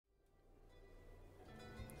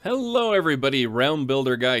Hello everybody, Realm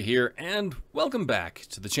Builder Guy here, and welcome back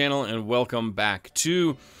to the channel, and welcome back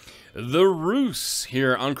to the Rus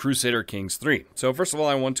here on Crusader Kings 3. So first of all,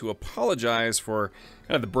 I want to apologize for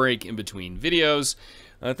kind of the break in between videos.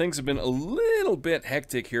 Things have been a little bit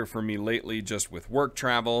hectic here for me lately, just with work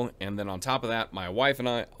travel, and then on top of that, my wife and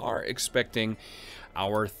I are expecting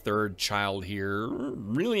our third child here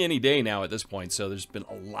really any day now at this point, so there's been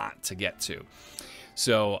a lot to get to.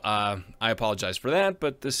 So I apologize for that,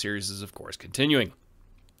 but this series is, of course, continuing.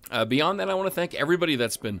 Beyond that, I want to thank everybody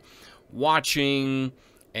that's been watching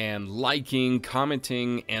and liking,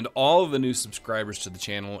 commenting, and all of the new subscribers to the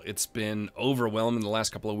channel. It's been overwhelming the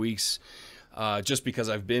last couple of weeks, just because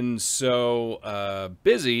I've been so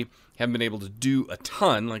busy, haven't been able to do a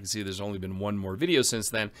ton. Like you see, there's only been one more video since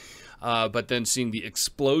then. But then seeing the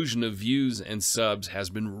explosion of views and subs has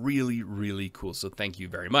been really, really cool. So thank you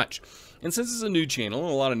very much. And since it's a new channel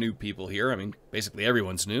and a lot of new people here, I mean, basically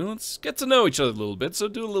everyone's new, let's get to know each other a little bit. So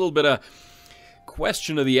do a little bit of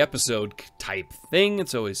question of the episode type thing.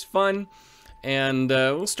 It's always fun. And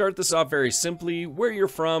we'll start this off very simply. Where you're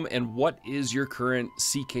from and what is your current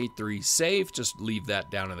CK3 save? Just leave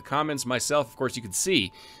that down in the comments. Myself, of course, you can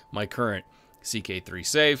see my current CK3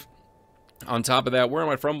 save. On top of that, where am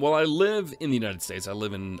I from? Well, I live in the United States. I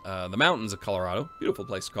live in the mountains of Colorado. Beautiful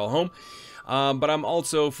place to call home. But I'm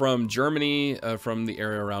also from Germany, from the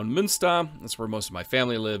area around Münster. That's where most of my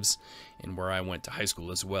family lives and where I went to high school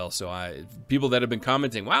as well. So people that have been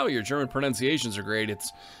commenting, wow, your German pronunciations are great.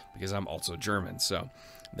 It's because I'm also German. So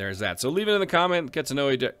there's that. So leave it in the comment, get to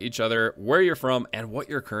know each other, where you're from, and what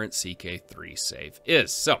your current CK3 save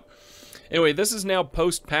is. So anyway, this is now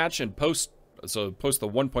post-patch and post the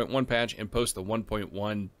 1.1 patch and post the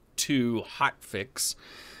 1.12 hotfix.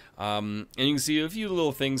 And you can see a few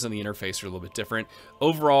little things on the interface are a little bit different.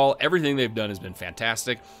 Overall, everything they've done has been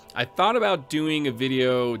fantastic. I thought about doing a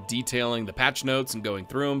video detailing the patch notes and going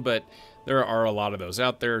through them, but there are a lot of those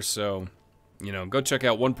out there. So, you know, go check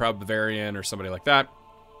out One Proud Bavarian or somebody like that.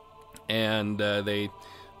 And they've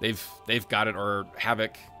got it, or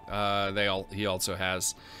Havoc. He also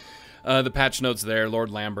has the patch notes there.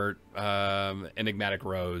 Lord Lambert, Enigmatic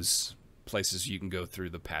Rose, places you can go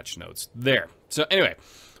through the patch notes there. So anyway,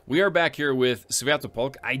 we are back here with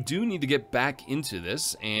Sviatopolk. I do need to get back into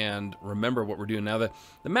this and remember what we're doing now. The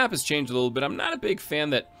map has changed a little bit. I'm not a big fan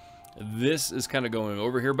that this is kind of going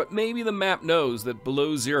over here, but maybe the map knows that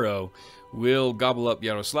below zero will gobble up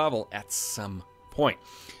Yaroslavl at some point.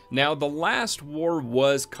 Now, the last war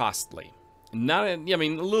was costly. I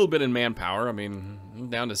mean, a little bit in manpower. I mean,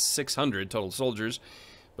 down to 600 total soldiers,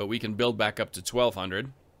 but we can build back up to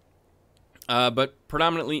 1,200. But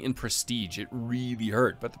predominantly in prestige, it really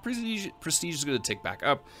hurt. But the prestige is going to tick back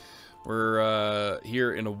up. We're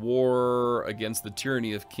here in a war against the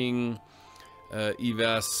tyranny of King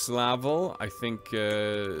Ivaslavl, I think,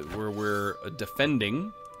 where we're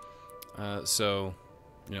defending. So,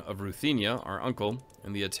 you know, of Ruthenia, our uncle,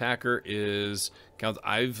 and the attacker is Count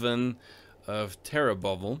Ivan of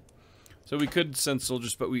Terabovl. So we could send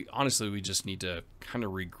soldiers, but honestly we just need to kind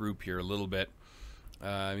of regroup here a little bit.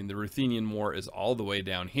 I mean, the Ruthenian War is all the way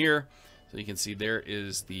down here, so you can see there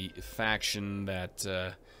is the faction that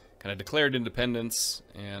kind of declared independence,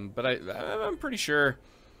 but I'm pretty sure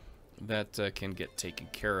that can get taken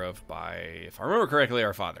care of by, if I remember correctly,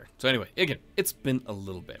 our father. So anyway, again, it's been a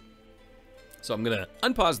little bit. So I'm gonna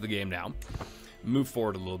unpause the game now, move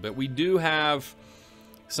forward a little bit. We do have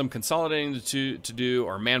some consolidating to do.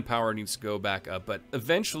 Our manpower needs to go back up, but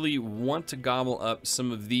eventually want to gobble up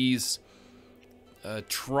some of these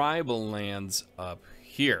tribal lands up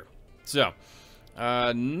here. So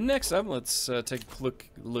next up, let's take a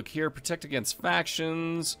look here. Protect against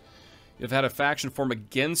factions. You've had a faction form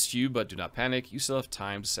against you, but do not panic. You still have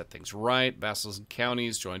time to set things right. Vassals and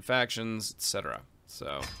counties, join factions, etc.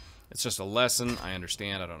 So it's just a lesson. I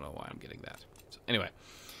understand. I don't know why I'm getting that. So anyway,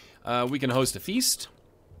 we can host a feast.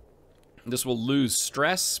 This will lose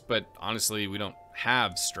stress, but honestly, we don't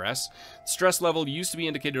have stress. Stress level used to be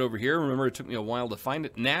indicated over here. Remember, it took me a while to find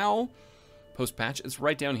it. Now, post-patch, it's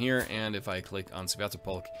right down here, and if I click on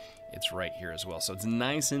Sviatopolk, it's right here as well. So it's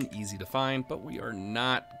nice and easy to find, but we are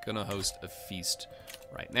not going to host a feast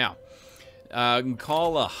right now.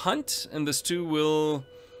 Call a hunt, and this too will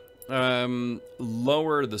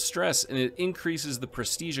lower the stress, and it increases the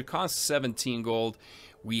prestige. It costs 17 gold.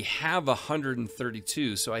 We have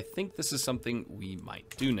 132, so I think this is something we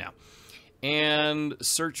might do now. And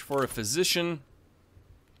search for a physician.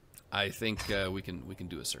 I think we can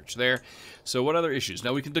do a search there. So what other issues?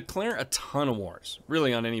 Now we can declare a ton of wars,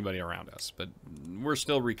 really on anybody around us, but we're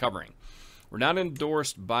still recovering. We're not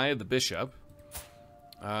endorsed by the bishop.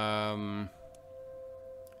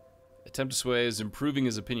 Attempt to sway is improving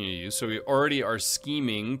his opinion of you. So we already are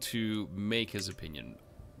scheming to make his opinion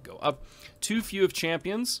go up. Too few of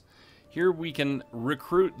champions. Here we can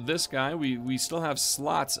recruit this guy. We still have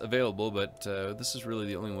slots available, but this is really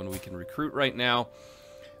the only one we can recruit right now.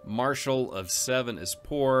 Marshal of 7 is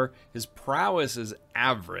poor. His prowess is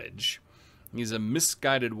average. He's a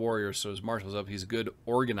misguided warrior, so his marshal's up. He's a good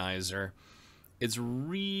organizer. It's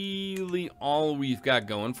really all we've got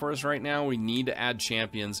going for us right now. We need to add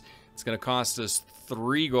champions. It's going to cost us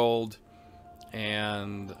 3 gold,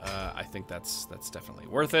 and I think that's definitely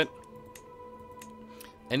worth it.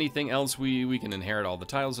 Anything else, we can inherit all the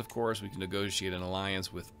titles, of course. We can negotiate an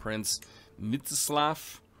alliance with Prince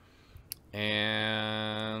Mstislav.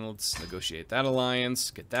 And let's negotiate that alliance,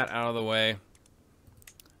 get that out of the way.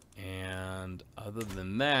 And other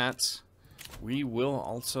than that, we will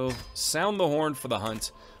also sound the horn for the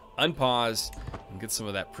hunt, unpause, and get some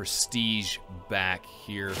of that prestige back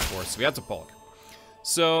here for Sviatopolk.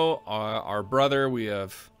 So our brother, we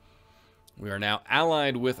are now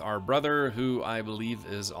allied with our brother, who I believe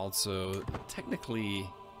is also technically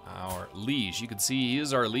our liege. You can see he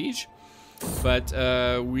is our liege, but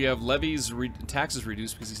we have levies, taxes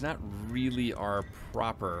reduced because he's not really our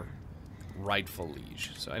proper rightful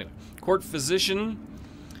liege. So anyway, court physician.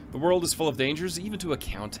 The world is full of dangers, even to a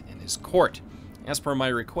count in his court. As per my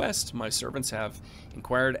request, my servants have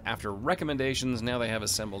inquired after recommendations. Now they have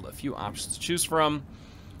assembled a few options to choose from.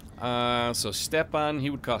 So Stepan, he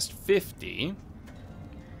would cost 50.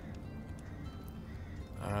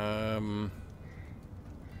 Let's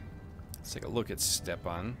take a look at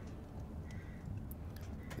Stepan.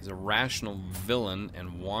 He's a rational villain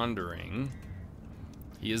and wandering.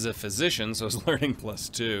 He is a physician, so his learning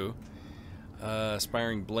 +2.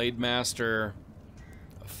 Aspiring blade master.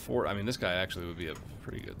 I mean, this guy actually would be a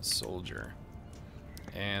pretty good soldier.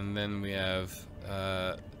 And then we have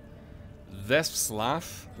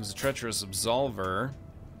Vespslav, who's a treacherous absolver,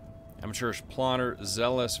 amateurish plotter,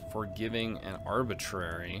 zealous, forgiving, and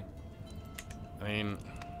arbitrary. I mean,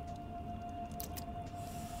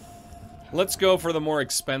 let's go for the more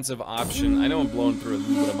expensive option. I know I'm blowing through a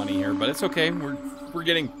little bit of money here, but it's okay. We're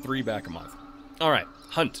getting 3 back a month. All right,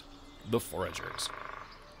 hunt the foragers.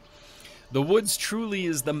 The woods truly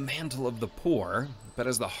is the mantle of the poor, but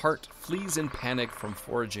as the heart flees in panic from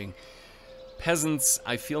foraging peasants,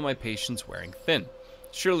 I feel my patience wearing thin.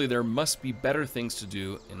 Surely there must be better things to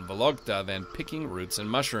do in Vologda than picking roots and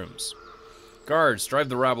mushrooms. Guards, drive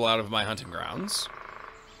the rabble out of my hunting grounds.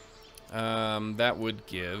 That would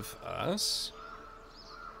give us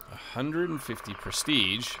 150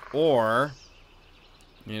 prestige, or,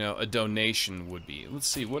 you know, a donation would be. Let's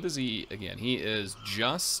see, what is he again? He is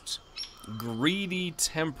just, greedy,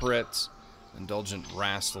 temperate, indulgent,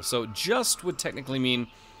 rascal. So just would technically mean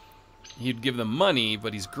he'd give them money,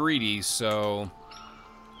 but he's greedy, so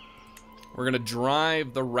we're gonna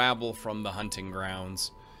drive the rabble from the hunting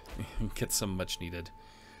grounds and get some much needed.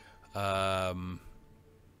 Oh,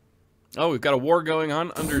 we've got a war going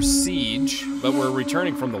on under siege, but we're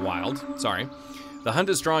returning from the wild. Sorry. The hunt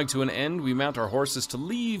is drawing to an end. We mount our horses to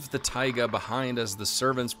leave the taiga behind as the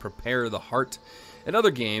servants prepare the heart and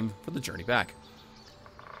other game for the journey back.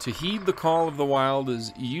 To heed the call of the wild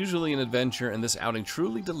is usually an adventure, and this outing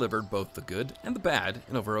truly delivered both the good and the bad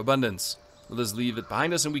in overabundance. Let us leave it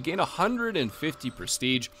behind us, and we gain 150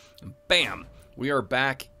 prestige. And bam! We are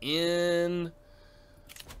back in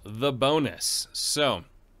the bonus. So,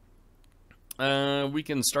 we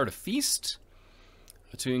can start a feast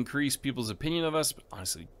to increase people's opinion of us, but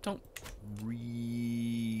honestly, don't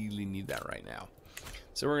really need that right now.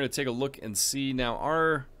 So we're going to take a look and see. Now,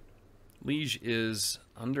 our liege is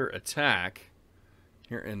under attack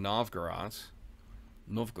here in Novgorod.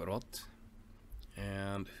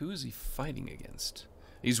 And who is he fighting against?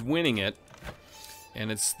 He's winning it,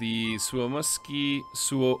 and it's the Suomennusko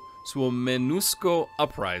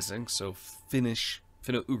uprising, so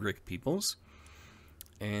Finno-Ugric peoples.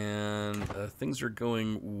 And things are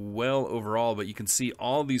going well overall, but you can see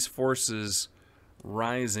all these forces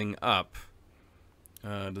rising up.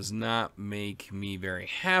 Does not make me very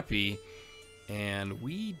happy, and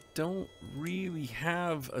we don't really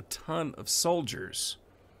have a ton of soldiers.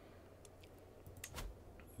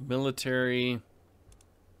 Military,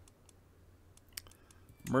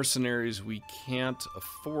 mercenaries, we can't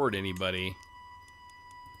afford anybody.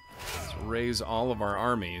 Let's raise all of our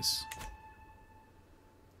armies.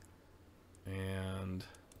 And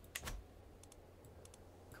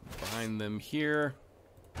combine them here.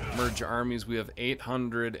 Merge armies. We have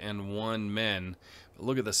 801 men. But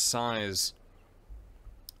look at the size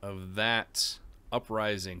of that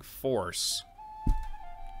uprising force.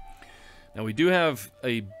 Now we do have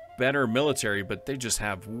a better military, but they just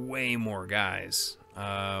have way more guys.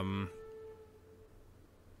 Where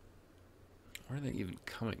are they even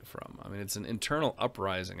coming from? I mean, it's an internal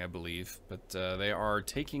uprising, I believe, but they are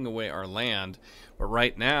taking away our land. But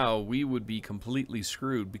right now, we would be completely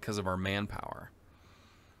screwed because of our manpower.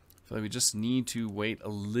 I feel like we just need to wait a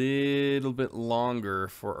little bit longer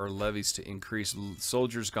for our levies to increase.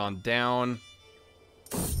 Soldiers gone down.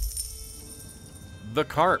 The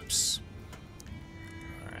Carps.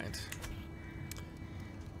 Alright.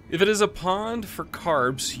 If it is a pond for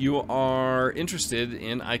carps you are interested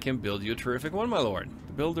in, I can build you a terrific one, my lord.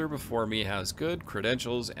 The builder before me has good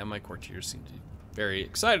credentials, and my courtiers seem to be very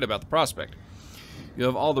excited about the prospect. You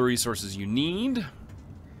have all the resources you need.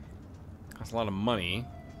 Costs a lot of money.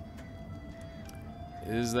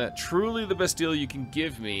 Is that truly the best deal you can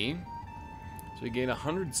give me? So you gain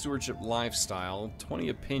 100 stewardship lifestyle, 20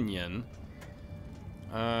 opinion.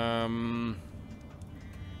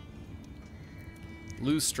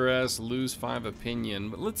 Lose stress, lose 5 opinion,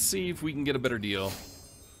 but let's see if we can get a better deal.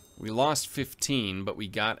 We lost 15, but we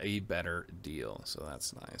got a better deal, so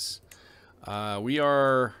that's nice. We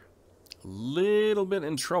are a little bit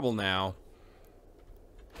in trouble now.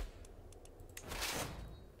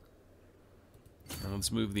 And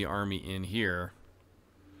let's move the army in here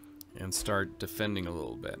and start defending a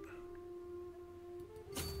little bit.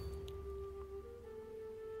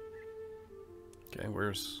 Okay,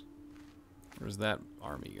 where's that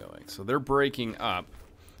army going? So they're breaking up.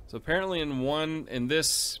 So apparently in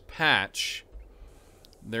this patch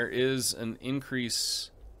there is an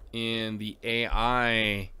increase in the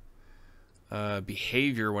AI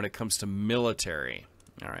behavior when it comes to military.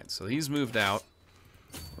 Alright, so he's moved out.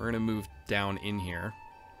 We're gonna move down in here.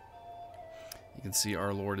 You can see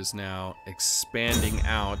our lord is now expanding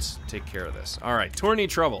out. Take care of this. Alright, tourney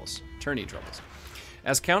troubles.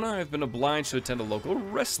 As Count, I have been obliged to attend a local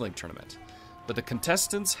wrestling tournament, but the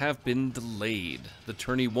contestants have been delayed. The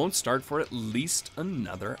tourney won't start for at least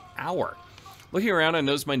another hour. Looking around, I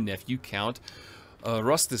notice my nephew, Count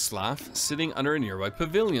Rostislav, sitting under a nearby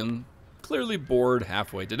pavilion, clearly bored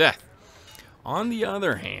halfway to death. On the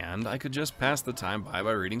other hand, I could just pass the time by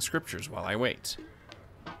reading scriptures while I wait.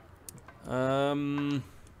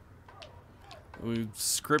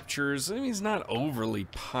 Scriptures, I mean, he's not overly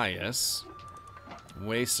pious.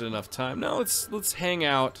 Wasted enough time. No, let's hang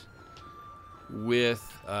out with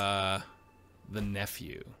the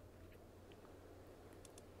nephew.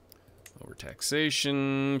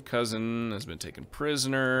 Overtaxation. Cousin has been taken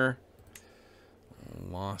prisoner.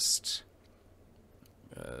 Lost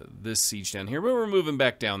this siege down here, but we're moving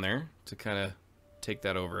back down there to kind of take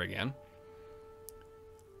that over again.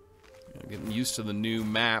 Getting used to the new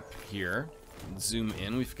map here. Zoom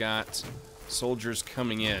in. We've got soldiers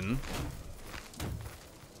coming in.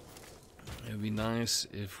 It would be nice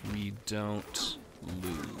if we don't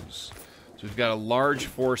lose. So we've got a large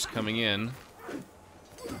force coming in.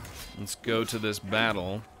 Let's go to this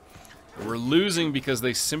battle. We're losing because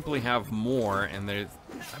they simply have more, and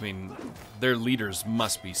their leaders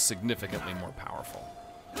must be significantly more powerful.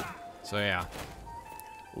 So yeah.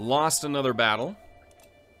 Lost another battle.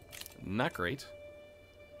 Not great.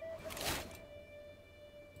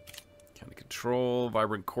 County control,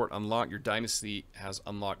 vibrant court unlocked. Your dynasty has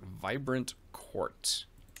unlocked vibrant court.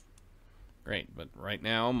 Great, but right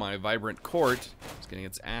now my vibrant court is getting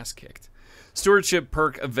its ass kicked. Stewardship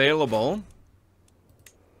perk available.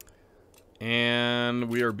 And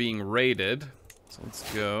we are being raided. So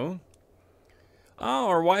let's go. Oh,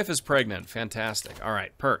 our wife is pregnant. Fantastic.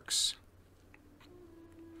 Alright, perks.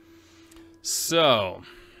 So,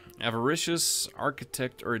 avaricious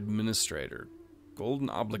architect or administrator. Golden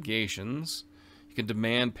obligations. You can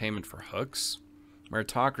demand payment for hooks.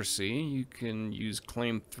 Meritocracy. You can use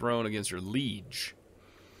claim throne against your liege.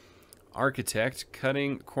 Architect.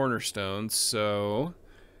 Cutting cornerstones. So,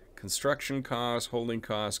 construction cost, holding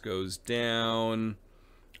cost goes down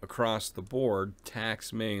across the board.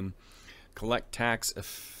 Tax main. Collect tax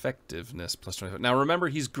effectiveness plus 25. Now remember,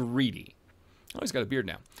 he's greedy. Oh, he's got a beard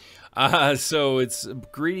now. So it's a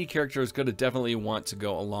greedy character is going to definitely want to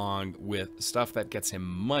go along with stuff that gets him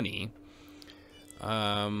money.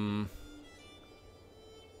 Let's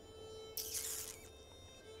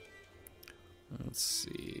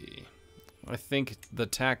see. I think the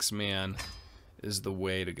tax man is the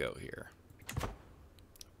way to go here.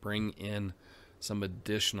 Bring in some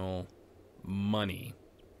additional money.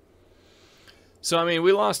 So, I mean,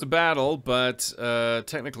 we lost a battle, but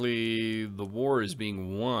technically the war is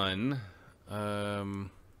being won.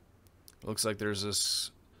 Looks like there's this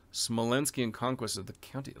Smolenskian conquest of the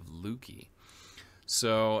county of Luki.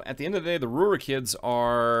 So, at the end of the day, the Rurikids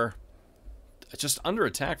are just under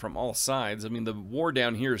attack from all sides. I mean, the war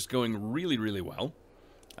down here is going really, really well.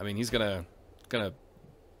 I mean, he's gonna,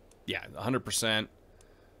 yeah, 100%.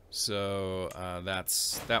 So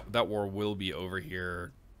that war will be over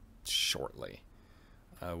here shortly.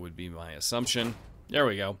 Would be my assumption. There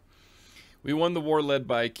we go. We won the war led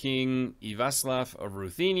by King Ivaslav of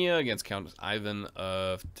Ruthenia against Count Ivan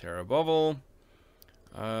of Terabovl.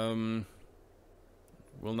 Will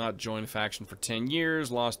not join faction for 10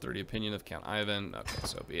 years. Lost 30 opinion of Count Ivan. Okay,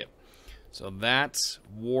 so be it. So that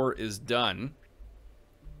war is done.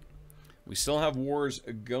 We still have wars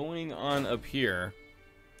going on up here.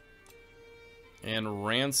 And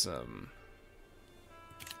ransom.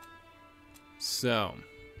 So,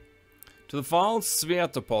 to the false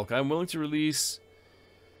Sviatopolk, I'm willing to release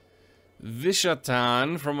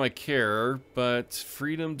Vishatan from my care, but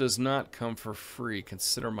freedom does not come for free.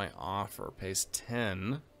 Consider my offer. Pays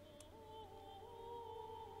 10.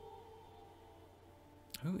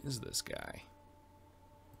 Who is this guy?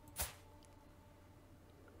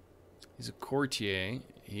 He's a courtier.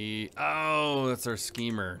 Oh, that's our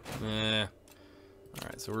schemer.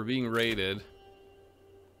 Alright, so we're being raided.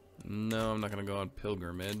 No, I'm not going to go on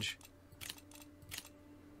pilgrimage.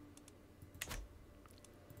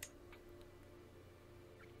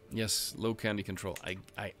 Yes, low county control.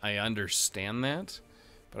 I understand that,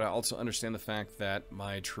 but I also understand the fact that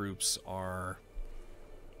my troops are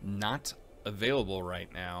not available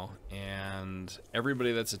right now, and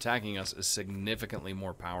everybody that's attacking us is significantly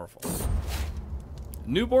more powerful.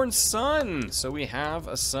 Newborn son! So we have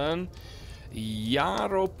a son,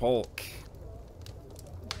 Yaropolk.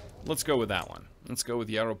 Let's go with that one. Let's go with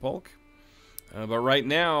Yaropolk. But right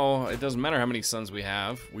now, it doesn't matter how many sons we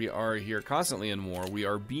have. We are here constantly in war. We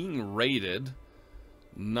are being raided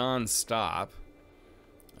non-stop.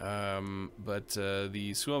 But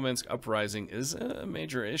the Suomensk uprising is a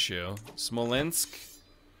major issue. Smolensk.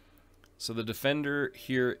 So the defender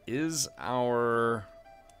here is our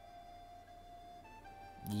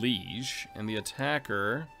liege, and the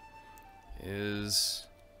attacker is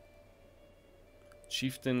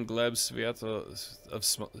Chieftain Gleb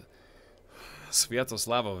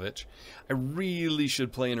Sviatoslavovich. I really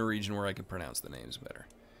should play in a region where I can pronounce the names better.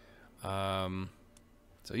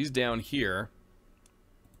 So he's down here.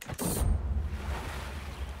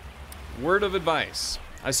 Word of advice.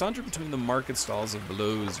 I saunter between the market stalls of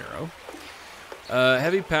below zero.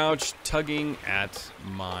 Heavy pouch tugging at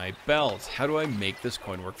my belt. How do I make this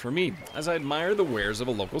coin work for me? As I admire the wares of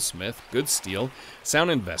a local smith, good steel,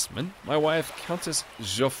 sound investment, my wife, Countess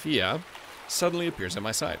Zofia, suddenly appears at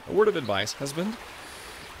my side. A word of advice, husband?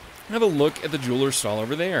 Have a look at the jeweler's stall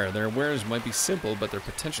over there. Their wares might be simple, but their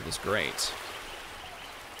potential is great. So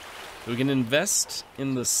we can invest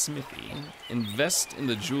in the smithy, invest in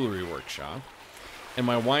the jewelry workshop, and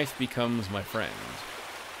my wife becomes my friend.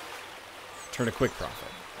 Turn a quick profit.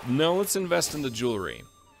 No, let's invest in the jewelry.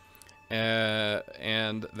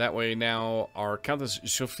 And that way now our Countess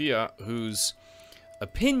Zofia, whose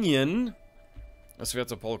opinion of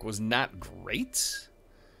Sviatopolk was not great,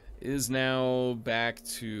 is now back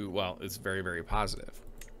to, well, it's very, very positive.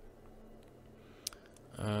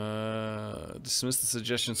 Dismiss the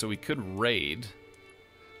suggestion, so we could raid,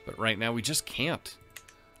 but right now we just can't.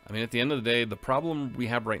 I mean, at the end of the day, the problem we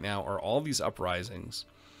have right now are all these uprisings.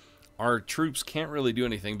 Our troops can't really do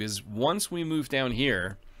anything because once we move down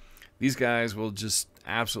here, these guys will just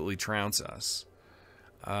absolutely trounce us.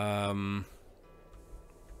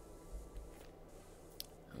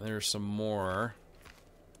 There's some more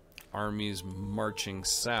armies marching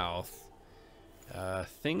south.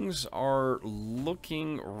 Things are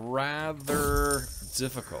looking rather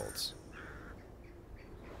difficult.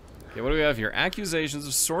 Okay, what do we have here? Accusations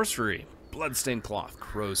of sorcery. Bloodstained cloth,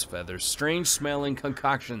 crow's feathers, strange-smelling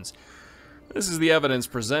concoctions. This is the evidence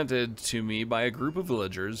presented to me by a group of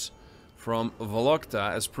villagers from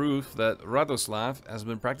Volokta as proof that Radoslav has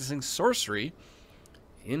been practicing sorcery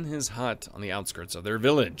in his hut on the outskirts of their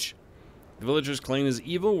village. The villagers claim his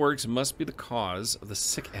evil works must be the cause of the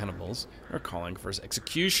sick animals and are calling for his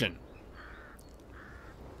execution.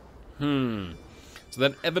 So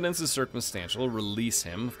that evidence is circumstantial. Release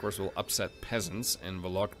him. Of course, we'll upset peasants in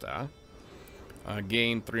Volokta.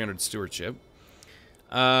 Gain 300 stewardship.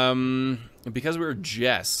 Because we're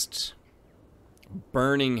just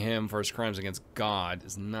burning him for his crimes against God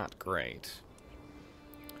is not great.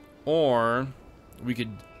 Or we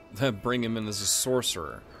could bring him in as a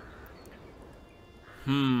sorcerer.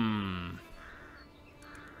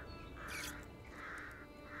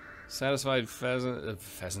 Satisfied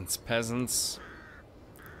peasants.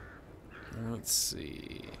 Let's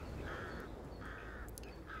see.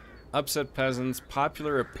 Upset peasants.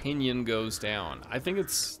 Popular opinion goes down. I think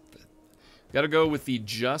it's... Got to go with the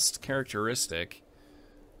just characteristic.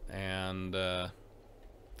 And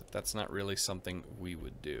that's not really something we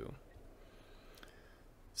would do.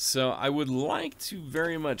 So I would like to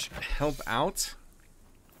very much help out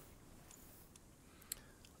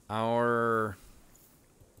our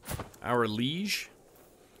liege.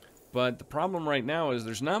 But the problem right now is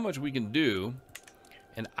there's not much we can do.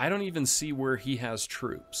 And I don't even see where he has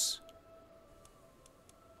troops.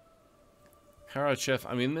 Karachev,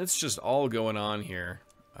 I mean, it's just all going on here.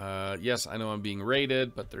 Yes, I know I'm being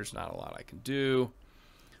raided, but there's not a lot I can do.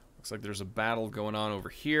 Looks like there's a battle going on over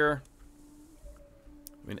here.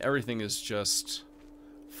 I mean, everything is just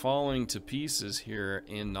falling to pieces here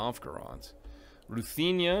in Novgorod.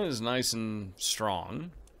 Ruthenia is nice and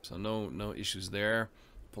strong, so no issues there.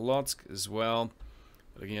 Polotsk as well.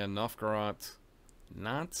 But again, Novgorod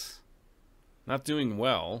not doing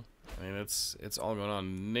well. I mean, it's all going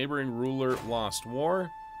on. Neighboring ruler lost war.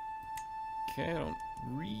 Okay, I don't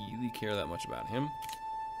really care that much about him.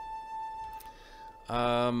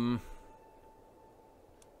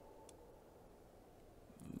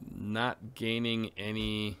 Not gaining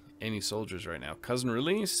any soldiers right now. Cousin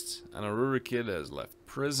released, and a Rurikid has left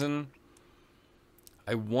prison.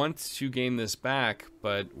 I want to gain this back,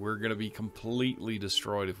 but we're going to be completely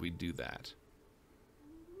destroyed if we do that.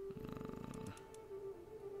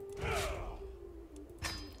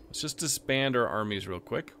 Let's just disband our armies real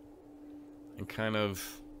quick and kind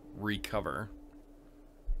of recover.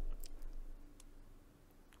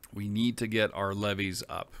 We need to get our levies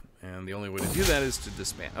up, and the only way to do that is to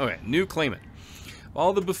disband. Okay, new claimant.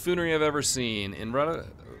 All the buffoonery I've ever seen in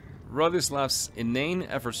Radislav's inane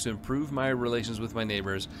efforts to improve my relations with my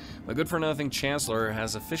neighbors, my good-for-nothing chancellor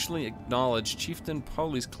has officially acknowledged Chieftain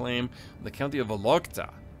Pauli's claim on the county of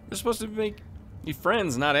Vologda. They're supposed to be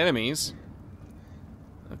friends, not enemies.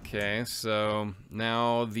 Okay, so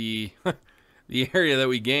now the the area that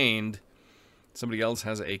we gained, somebody else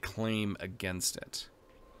has a claim against it.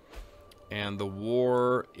 And the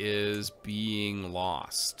war is being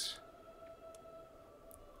lost.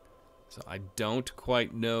 So I don't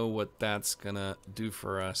quite know what that's gonna do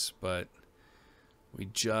for us, but we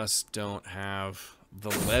just don't have the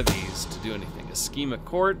levies to do anything. A scheme at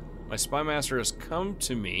court. My spy master has come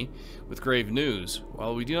to me with grave news.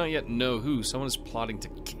 While we do not yet know who, someone is plotting to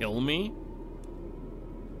kill me.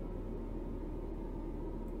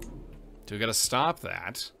 So we gotta stop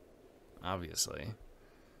that, obviously.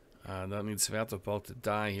 That needs Sviatopol to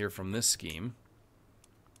die here from this scheme.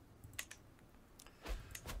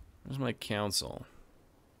 Where's my council?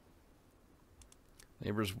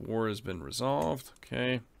 Neighbors' war has been resolved.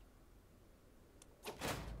 Okay.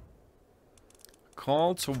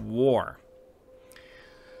 Call to war.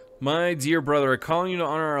 My dear brother, I call you to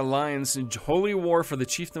honor our alliance in holy war for the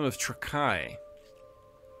chiefdom of Trakai.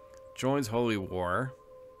 Joins holy war.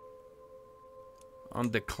 On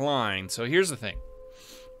decline. So here's the thing.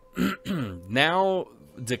 Now,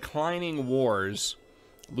 declining wars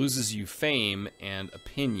loses you fame and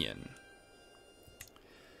opinion.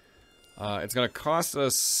 It's going to cost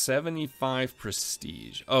us 75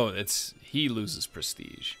 prestige. Oh, he loses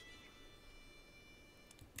prestige.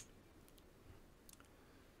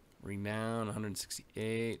 Renown,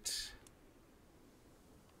 168.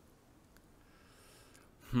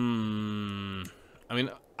 I mean,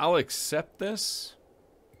 I'll accept this.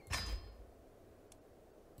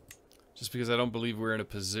 Just because I don't believe we're in a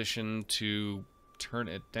position to turn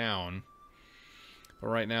it down. But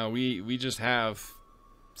right now, we just have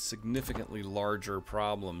significantly larger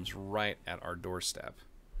problems right at our doorstep.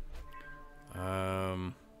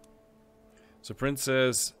 So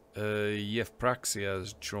Princess Yevpraxia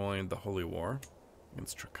has joined the Holy War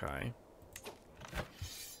against Trakai.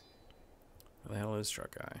 Where the hell is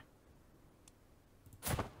Trakai?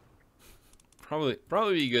 Probably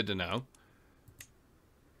be good to know.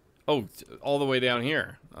 Oh, all the way down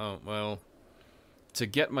here. Oh, well, to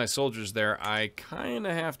get my soldiers there, I kind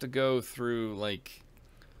of have to go through, like,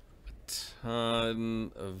 a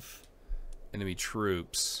ton of enemy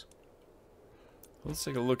troops. Let's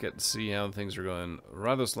take a look at and see how things are going.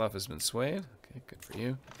 Radoslav has been swayed. Okay, good for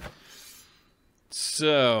you.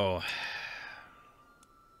 So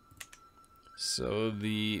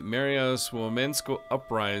the Marios Womensko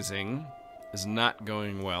uprising is not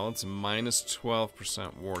going well. It's a minus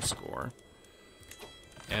 12% war score.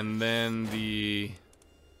 And then the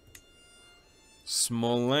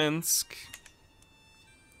Smolensk,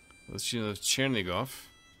 the Chernigov,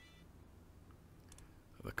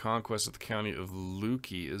 the conquest of the county of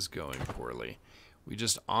Luki is going poorly. We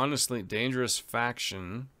just honestly, dangerous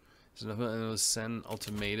faction So send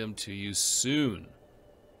ultimatum to you soon.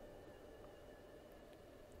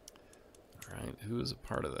 Alright, who is a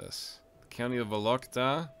part of this? The County of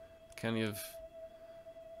Volokta? The County of...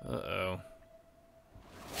 Uh-oh.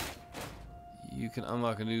 You can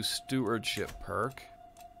unlock a new stewardship perk.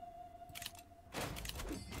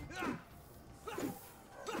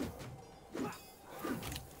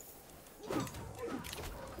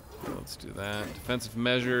 Let's do that. Defensive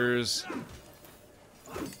measures.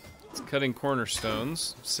 It's cutting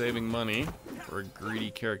cornerstones. Saving money for a greedy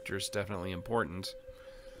character is definitely important.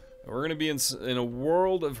 We're going to be in a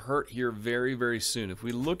world of hurt here very, very soon. If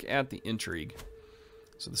we look at the intrigue,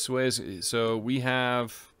 so we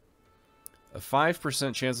have a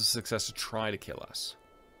 5% chance of success to try to kill us.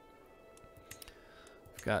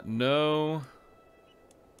 We've got no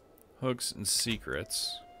hooks and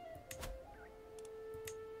secrets.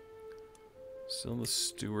 Still the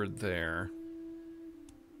steward there.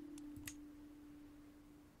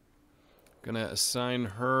 Gonna assign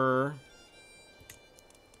her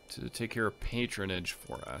to take care of patronage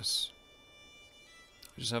for us.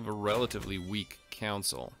 We just have a relatively weak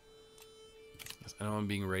council. I know I'm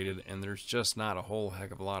being raided, and there's just not a whole heck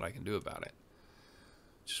of a lot I can do about it.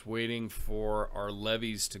 Just waiting for our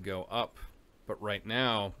levies to go up. But right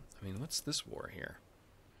now, I mean, what's this war here?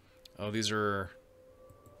 Oh, these are...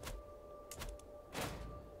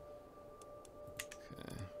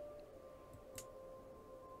 Okay.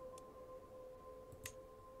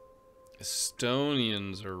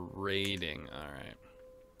 Estonians are raiding. Alright.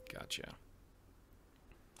 Gotcha.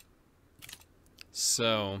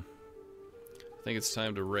 So, I think it's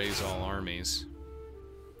time to raise all armies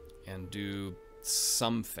and do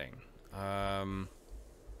something. The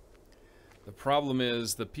problem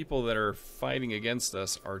is the people that are fighting against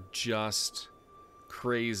us are just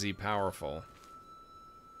crazy powerful.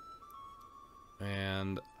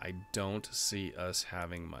 And I don't see us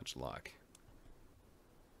having much luck.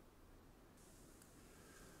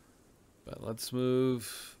 But let's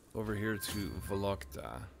move over here to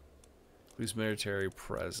Volokta. Increase military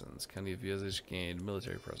presence. County of Vizaj gained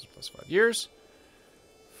military presence plus 5 years.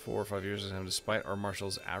 4 or 5 years this time, despite our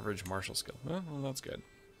marshal's average martial skill. Well, that's good.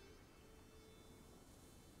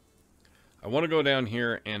 I want to go down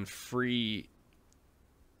here and free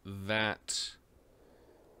that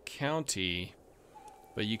county,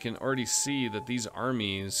 but you can already see that these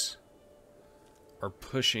armies are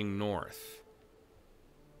pushing north.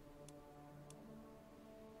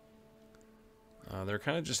 They're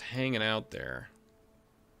kind of just hanging out there.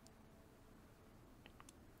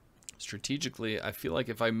 Strategically, I feel like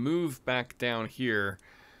if I move back down here,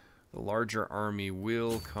 the larger army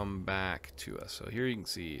will come back to us. So here you can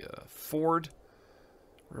see a ford,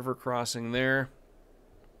 river crossing there.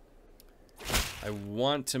 I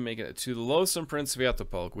want to make it to the loathsome Prince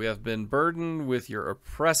Sviatopolk. We have been burdened with your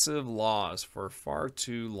oppressive laws for far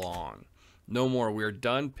too long. No more. We are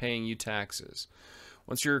done paying you taxes.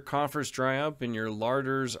 Once your coffers dry up and your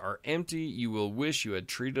larders are empty, you will wish you had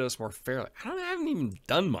treated us more fairly. I haven't even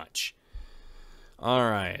done much.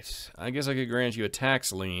 Alright. I guess I could grant you a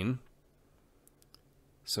tax lien.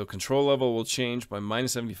 So control level will change by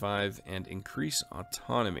 -75 and increase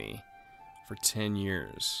autonomy for 10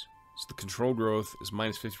 years. So the control growth is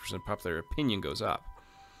 -50%. Popular opinion goes up.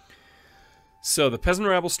 So the peasant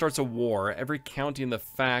rabble starts a war. Every county in the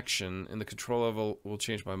faction in the control level will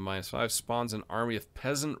change by -5. Spawns an army of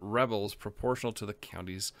peasant rebels proportional to the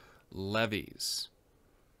county's levies.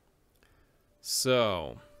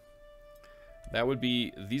 So that would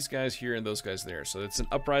be these guys here and those guys there. So it's an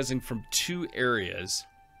uprising from 2 areas.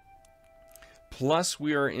 Plus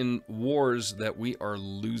we are in wars that we are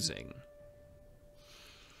losing.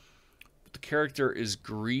 The character is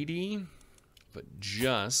greedy, but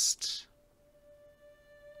just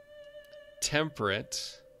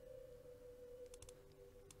temperate.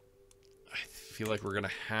 I feel like we're gonna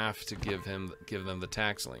have to give them the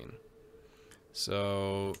tax lien.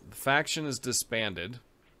 So the faction is disbanded.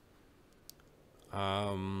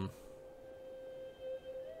 And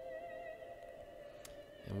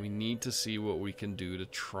we need to see what we can do to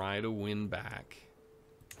try to win back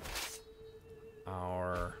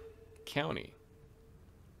our county.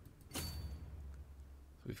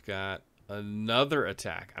 We've got another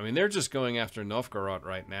attack. I mean, they're just going after Novgorod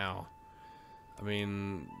right now. I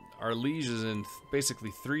mean, our liege is in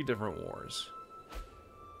basically 3 different wars.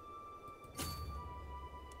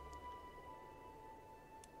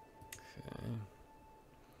 Okay.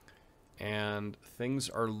 And things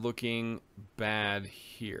are looking bad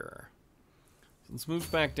here. Let's move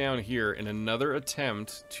back down here in another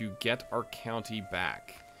attempt to get our county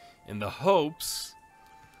back, in the hopes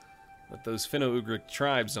that those Finno-Ugric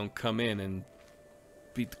tribes don't come in and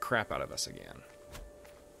beat the crap out of us again.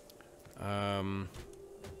 Oh,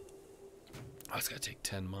 it's gonna take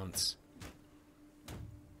 10 months.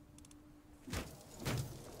 We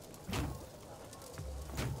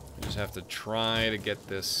just have to try to get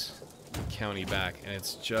this county back, and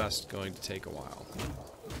it's just going to take a while.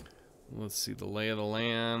 Let's see the lay of the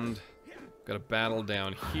land. Got a battle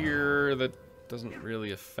down here that doesn't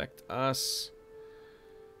really affect us.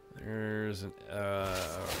 There's an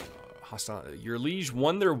hostile. Your liege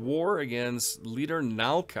won their war against leader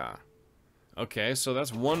Nalka. Okay, so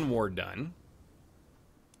that's one war done.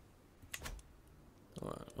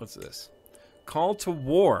 What's this? Call to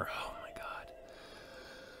war. Oh my god.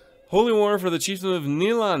 Holy war for the chieftain of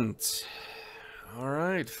Niland.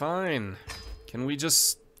 Alright, fine. Can we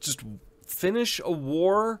just finish a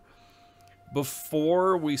war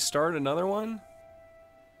before we start another one?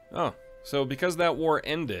 Oh, so because that war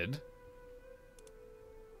ended,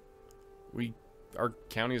 our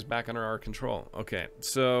county is back under our control. Okay,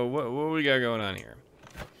 so what we got going on here?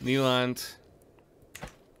 Niland.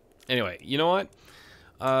 Anyway, you know what?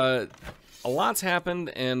 A lot's happened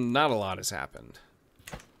and not a lot has happened.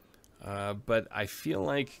 But I feel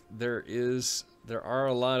like there are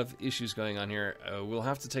a lot of issues going on here. We'll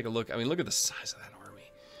have to take a look. I mean, look at the size of that army.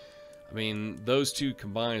 I mean, those two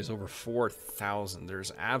combined is over 4,000.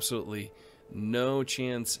 There's absolutely no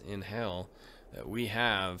chance in hell that we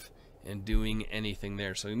have in doing anything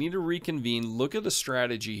there. So we need to reconvene, look at the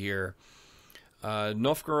strategy here.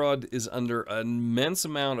 Novgorod is under an immense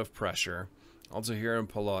amount of pressure, also here in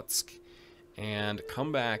Polotsk, and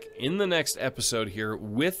come back in the next episode here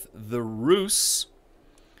with the Rus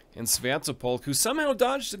and Svyatopolk, who somehow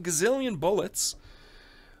dodged a gazillion bullets,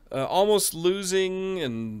 almost losing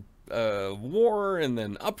and war and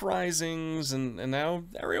then uprisings, and now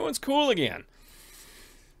everyone's cool again.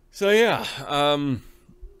 So yeah,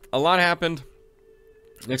 a lot happened.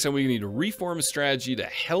 Next time we need to reform a strategy to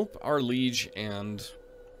help our liege and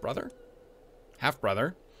brother,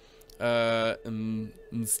 half-brother,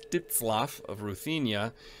 Mstislav of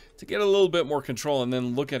Ruthenia, to get a little bit more control and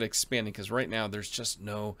then look at expanding, because right now there's just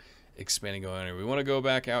no expanding going on here. We want to go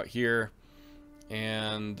back out here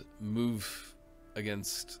and move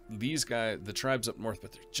against these guys, the tribes up north,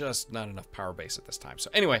 but they're just not enough power base at this time.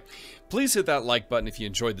 So anyway, please hit that like button if you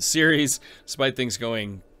enjoyed the series, despite things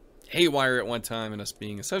going haywire at one time and us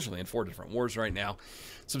being essentially in 4 different wars right now.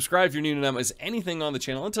 Subscribe if you're new to them as anything on the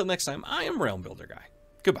channel. Until next time, I am Realm Builder Guy.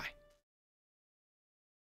 Goodbye.